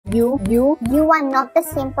You are not the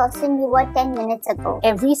same person you were 10 minutes ago.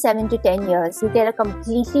 Every 7 to 10 years, you get a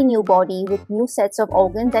completely new body with new sets of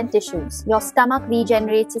organs and tissues. Your stomach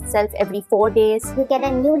regenerates itself every 4 days. You get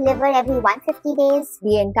a new liver every 150 days.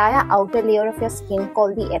 The entire outer layer of your skin,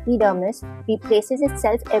 called the epidermis, replaces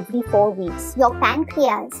itself every 4 weeks. Your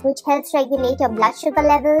pancreas, which helps regulate your blood sugar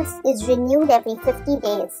levels, is renewed every 50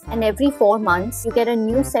 days. And every 4 months, you get a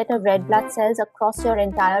new set of red blood cells across your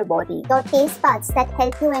entire body. Your taste buds that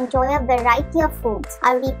help you enjoy a variety of foods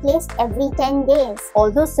are replaced every 10 days.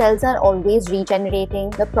 Although cells are always regenerating,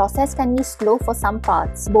 the process can be slow for some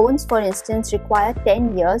parts. Bones, for instance, require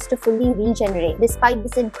 10 years to fully regenerate. Despite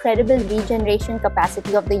this incredible regeneration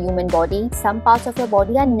capacity of the human body, some parts of your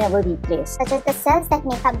body are never replaced, such as the cells that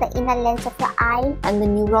make up the inner lens of your eye and the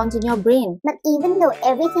neurons in your brain. But even though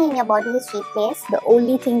everything in your body is replaced, the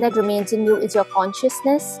only thing that remains in you is your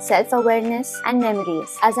consciousness, self-awareness, and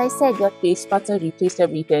memories. As I said, your taste buds are replaced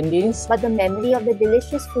every 10 days. But the memory of the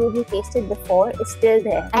delicious food you tasted before is still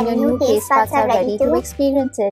there, and your new taste buds are ready to experience it.